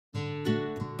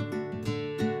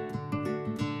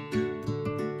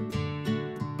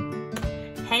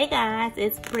Hey guys,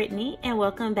 it's Brittany and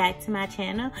welcome back to my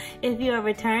channel. If you're a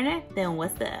returner, then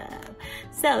what's up?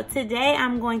 So today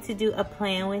I'm going to do a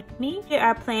plan with me. We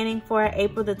are planning for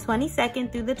April the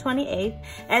 22nd through the 28th.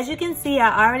 As you can see,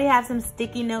 I already have some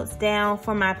sticky notes down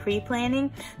for my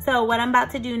pre-planning. So what I'm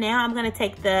about to do now, I'm gonna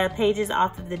take the pages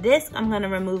off of the disc, I'm gonna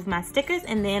remove my stickers,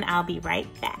 and then I'll be right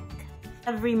back.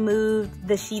 I've removed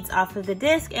the sheets off of the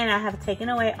disc and I have taken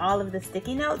away all of the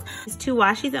sticky notes. There's two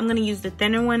washies. I'm gonna use the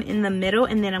thinner one in the middle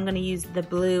and then I'm gonna use the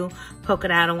blue polka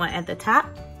dot one at the top.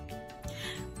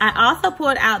 I also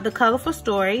pulled out the colorful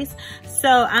stories. So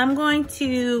I'm going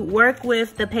to work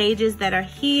with the pages that are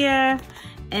here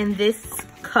and this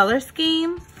color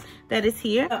scheme that is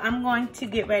here. So I'm going to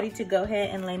get ready to go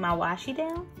ahead and lay my washi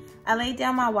down. I laid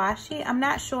down my washi. I'm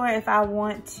not sure if I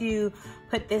want to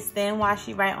put this thin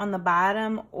washi right on the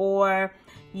bottom or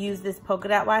use this polka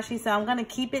dot washi. So I'm gonna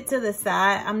keep it to the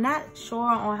side. I'm not sure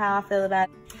on how I feel about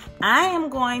it. I am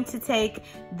going to take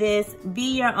this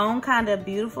Be Your Own Kind of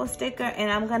Beautiful sticker and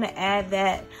I'm gonna add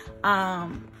that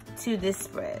to this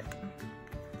spread.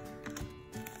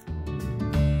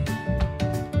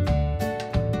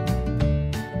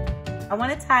 I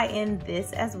want to tie in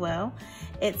this as well.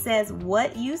 It says,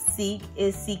 what you seek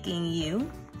is seeking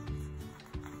you.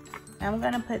 I'm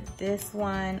gonna put this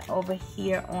one over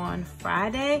here on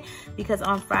Friday because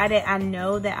on Friday I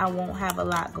know that I won't have a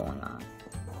lot going on.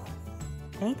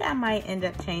 I think I might end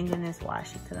up changing this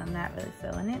washi because I'm not really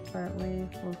feeling it, but we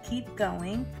will keep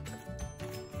going.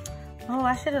 Oh,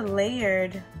 I should have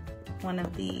layered one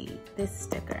of this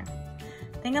sticker.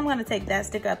 I think I'm gonna take that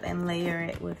sticker up and layer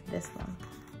it with this one.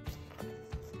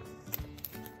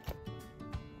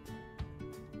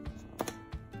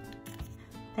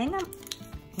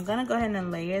 I'm gonna go ahead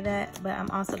and layer that, but I'm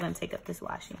also gonna take up this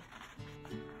washi.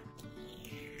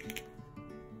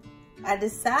 I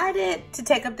decided to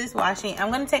take up this washi.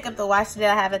 I'm gonna take up the washi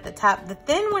that I have at the top. The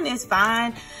thin one is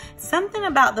fine. Something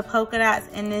about the polka dots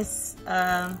in this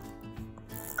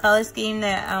color scheme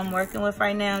that I'm working with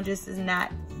right now just is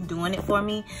not doing it for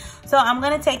me. So I'm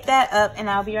gonna take that up and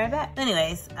I'll be right back.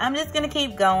 Anyways, I'm just gonna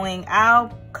keep going. I'll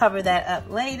cover that up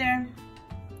later.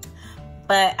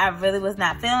 But I really was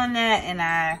not feeling that and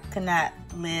I could not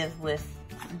live with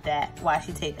that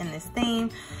washi tape in this theme.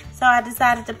 So I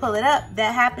decided to pull it up.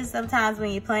 That happens sometimes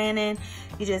when you're planning.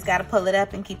 You just gotta pull it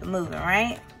up and keep it moving,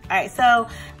 right? All right, so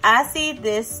I see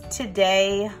this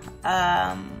today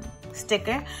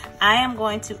sticker. I am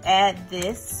going to add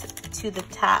this to the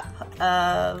top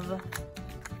of,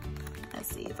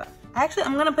 let's see if actually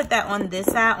I'm gonna put that on this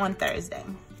side on Thursday.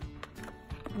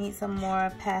 Need some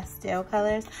more pastel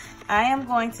colors. I am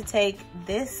going to take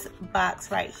this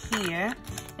box right here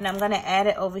and I'm gonna add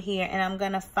it over here and I'm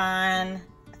gonna find,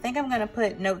 I think I'm gonna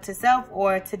put note to self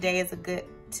or today is a good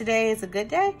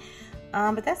day.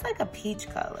 But that's like a peach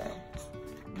color.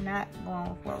 Not going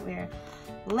with what we're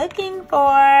looking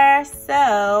for.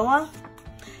 So I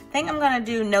think I'm gonna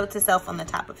do note to self on the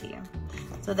top of here.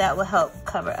 So that will help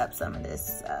cover up some of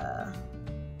this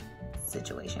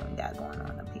situation we got going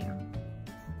on up here.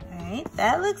 Alright,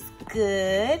 that looks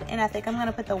good. And I think I'm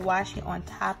gonna put the washi on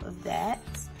top of that.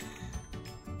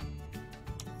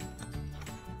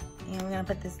 And we're gonna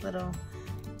put this little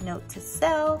note to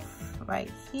self right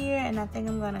here. And I think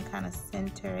I'm gonna kind of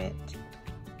center it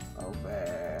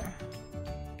over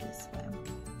this way.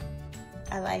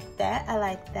 I like that, I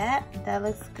like that. That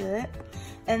looks good.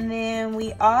 And then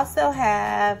we also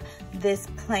have this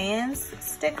plans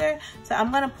sticker. So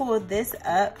I'm gonna pull this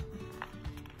up.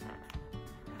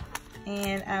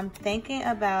 And I'm thinking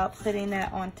about putting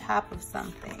that on top of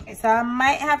something. So I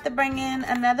might have to bring in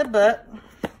another book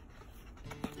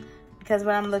because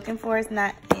what I'm looking for is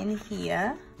not in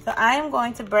here. So I am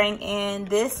going to bring in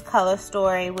this color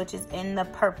story, which is in the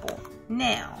purple.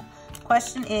 Now,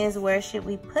 question is, where should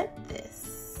we put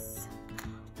this?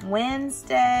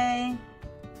 Wednesday,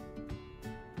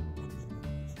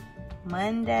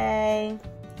 Monday.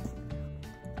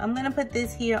 I'm gonna put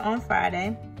this here on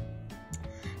Friday.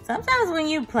 Sometimes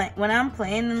when I'm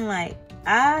planning, like,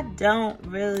 I don't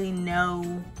really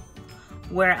know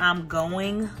where I'm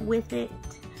going with it.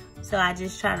 So I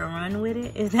just try to run with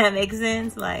it, if that makes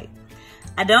sense. Like,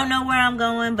 I don't know where I'm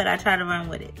going, but I try to run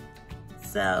with it.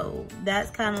 So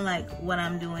that's kind of like what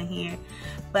I'm doing here.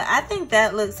 But I think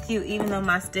that looks cute, even though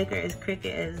my sticker is crooked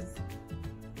as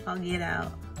I'll get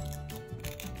out.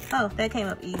 Oh, that came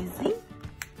up easy.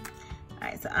 All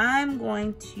right, so I'm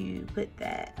going to put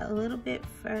that a little bit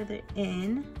further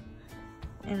in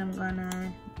and I'm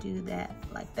gonna do that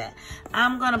like that.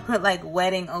 I'm gonna put like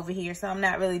wedding over here, so I'm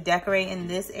not really decorating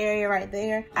this area right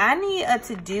there. I need a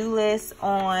to-do list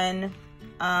on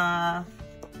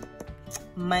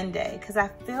Monday, because I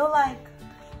feel like,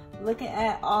 looking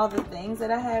at all the things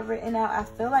that I have written out, I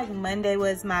feel like Monday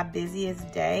was my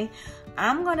busiest day.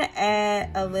 I'm gonna add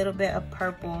a little bit of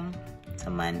purple to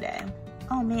Monday.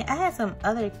 Oh man, I had some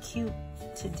other cute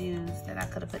to-dos that I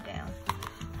could have put down.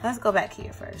 Let's go back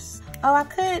here first. Oh, I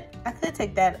could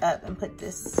take that up and put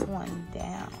this one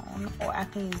down, or I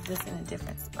can use this in a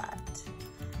different spot.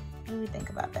 What do we think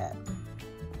about that?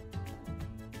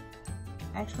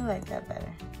 I actually like that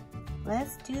better.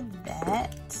 Let's do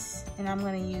that. And I'm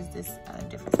gonna use this on a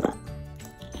different spot.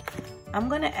 I'm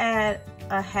gonna add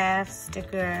a half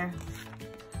sticker,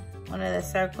 one of the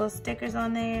circle stickers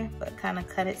on there, but kind of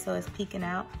cut it so it's peeking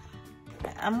out.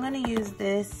 I'm gonna use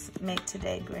this Make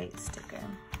Today Great sticker.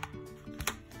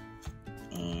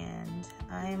 And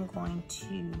I am going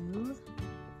to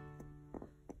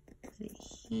put it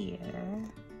here.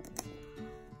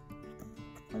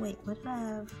 Oh, wait, what did I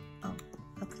have? Oh,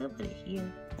 I could put it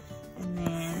here. And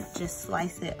then just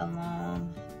slice it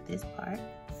along this part.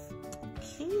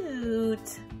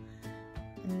 Cute.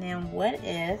 And then what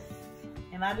if,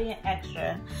 am I being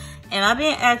extra? Am I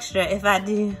being extra if I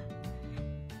do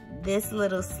this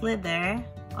little slither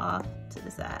off to the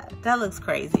side? That looks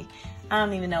crazy. I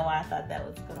don't even know why I thought that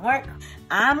was gonna work.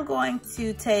 I'm going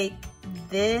to take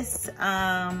this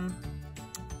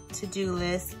to-do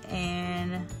list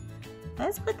and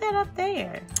let's put that up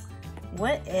there.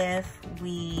 What if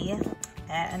we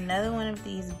add another one of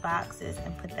these boxes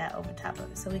and put that over top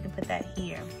of it, so we can put that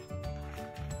here.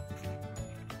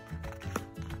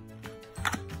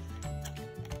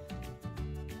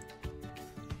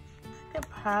 I could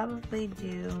probably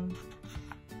do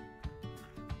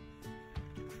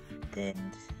this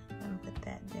and put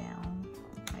that down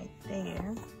right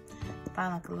there.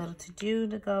 Find like a little to-do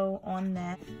to go on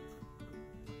that.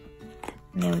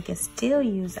 And then we can still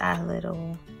use our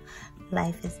little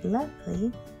Life is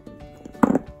Lovely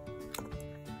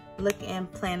look and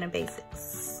planner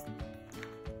basics.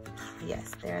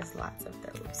 Yes, there's lots of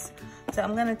those. So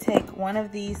I'm gonna take one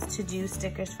of these to-do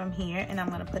stickers from here and I'm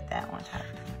gonna put that on top.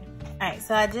 All right,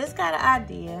 so I just got an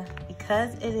idea.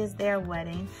 Because it is their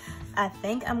wedding, I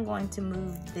think I'm going to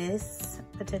move this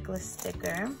particular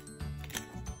sticker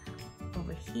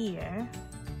over here,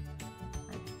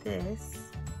 like this.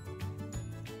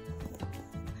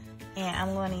 And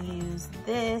I'm going to use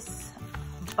this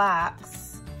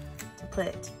box to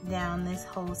put down this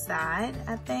whole side,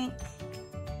 I think.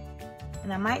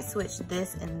 And I might switch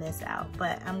this and this out,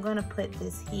 but I'm going to put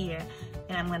this here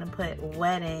and I'm going to put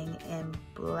wedding in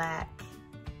black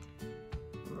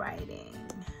writing.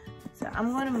 So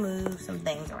I'm going to move some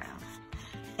things around.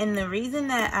 And the reason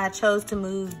that I chose to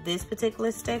move this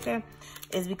particular sticker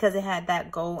is because it had that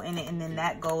gold in it, and then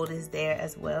that gold is there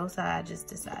as well. So I just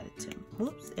decided to,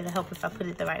 oops, it'll help if I put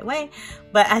it the right way,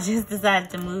 but I just decided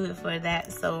to move it for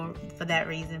that, so for that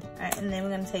reason. All right, and then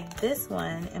we're gonna take this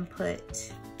one and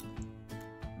put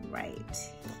right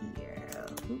here.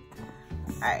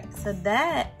 All right, so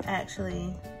that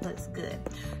actually looks good.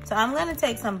 So I'm gonna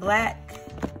take some black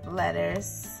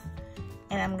letters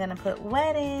and I'm gonna put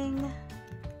wedding.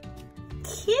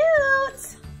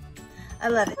 Cute, I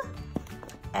love it.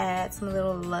 Add some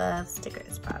little love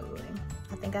stickers probably.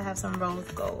 I think I have some rose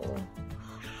gold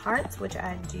hearts, which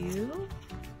I do.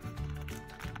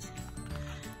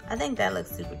 I think that looks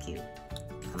super cute.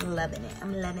 I'm loving it,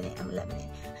 I'm loving it, I'm loving it.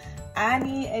 I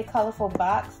need a colorful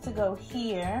box to go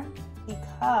here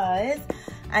because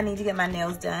I need to get my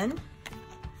nails done.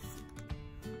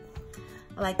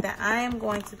 Like that. I am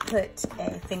going to put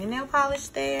a fingernail polish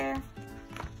there.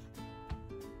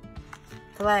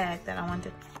 Flag that I want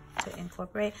to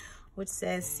incorporate, which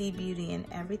says "See Beauty in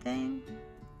Everything."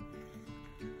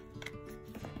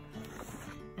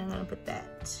 I'm gonna put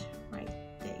that right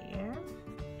there.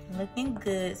 Looking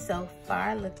good so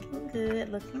far, looking good,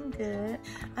 looking good.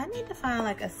 I need to find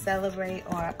like a celebrate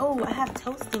or, oh, I have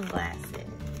toasting glasses.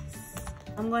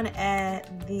 I'm gonna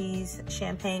add these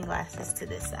champagne glasses to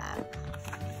this side.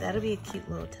 That'll be a cute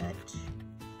little touch.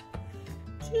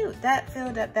 Cute, that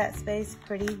filled up that space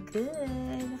pretty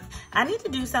good. I need to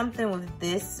do something with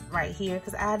this right here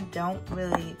because I don't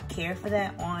really care for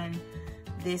that on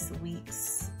this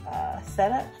week's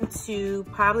setup. To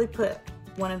probably put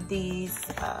one of these,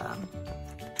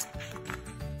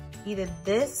 either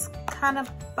this kind of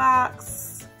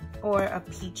box or a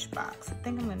peach box. I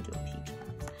think I'm gonna do a peach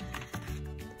box.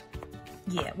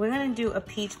 Yeah, we're gonna do a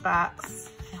peach box.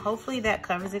 Hopefully that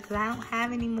covers it because I don't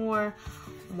have any more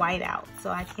white out, so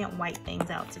I can't white things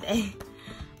out today.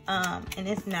 And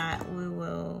if not,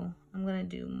 I'm gonna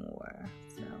do more.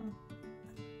 So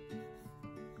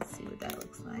let's see what that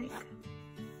looks like.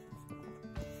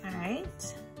 All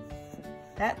right,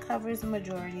 that covers the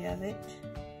majority of it.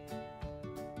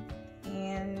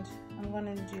 And I'm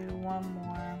gonna do one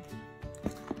more.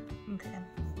 Okay,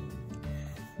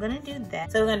 I'm gonna do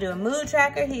that. So we're gonna do a mood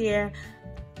tracker here,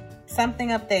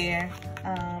 something up there.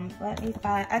 Let me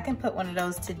find, I can put one of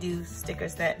those to-do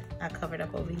stickers that I covered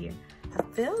up over here. I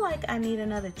feel like I need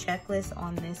another checklist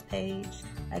on this page,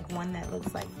 like one that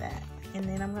looks like that. And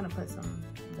then I'm gonna put some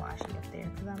washi up there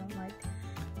because I don't like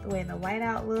the way the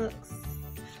whiteout looks.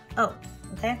 Oh,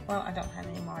 okay, well, I don't have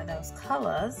any more of those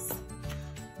colors.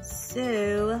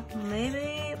 So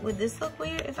maybe, would this look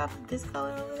weird if I put this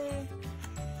color over there?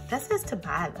 That says to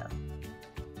buy though.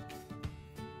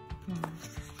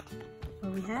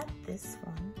 Well, we have this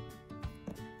one.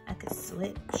 I could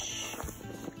switch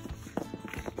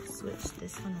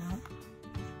this one out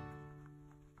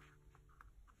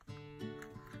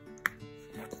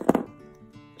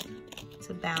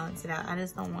to balance it out. I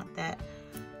just don't want that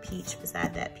peach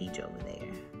beside that peach over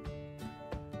there.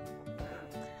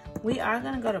 We are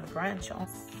gonna go to brunch on.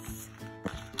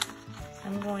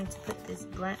 I'm going to put this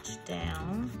brunch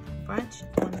down. Brunch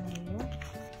on there.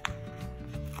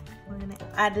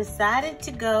 I decided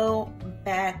to go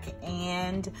back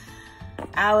and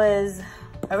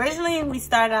originally we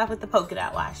started off with the polka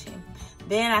dot washi.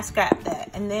 Then I scrapped that.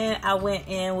 And then I went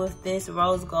in with this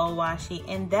rose gold washi,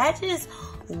 and that just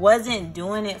wasn't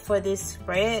doing it for this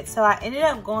spread. So I ended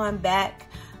up going back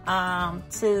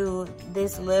to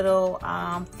this little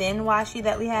thin washi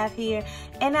that we have here,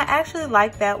 and I actually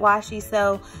like that washi,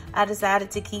 so I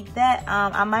decided to keep that.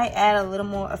 I might add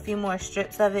a few more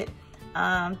strips of it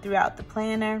throughout the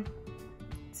planner.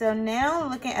 So now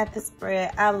looking at the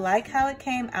spread, I like how it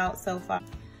came out so far.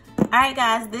 Alright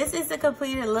guys, this is the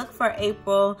completed look for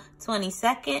April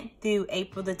 22nd through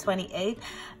April the 28th.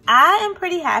 I am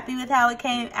pretty happy with how it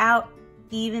came out,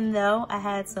 even though I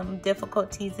had some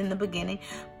difficulties in the beginning.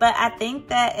 But I think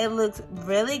that it looks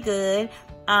really good.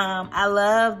 I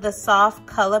love the soft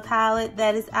color palette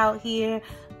that is out here.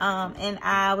 And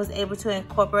I was able to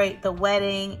incorporate the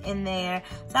wedding in there.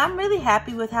 So I'm really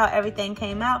happy with how everything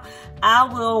came out. I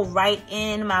will write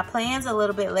in my plans a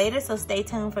little bit later, so stay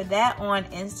tuned for that on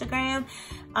Instagram.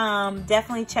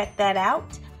 Definitely check that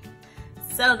out.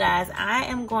 So guys, I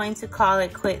am going to call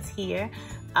it quits here.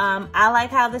 I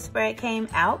like how the spread came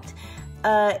out.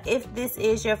 If this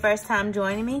is your first time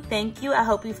joining me, thank you. I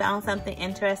hope you found something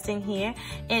interesting here.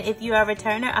 And if you are a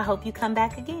returner, I hope you come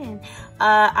back again.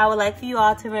 I would like for you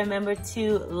all to remember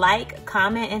to like,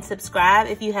 comment, and subscribe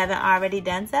if you haven't already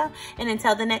done so. And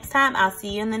until the next time, I'll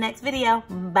see you in the next video.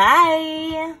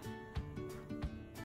 Bye.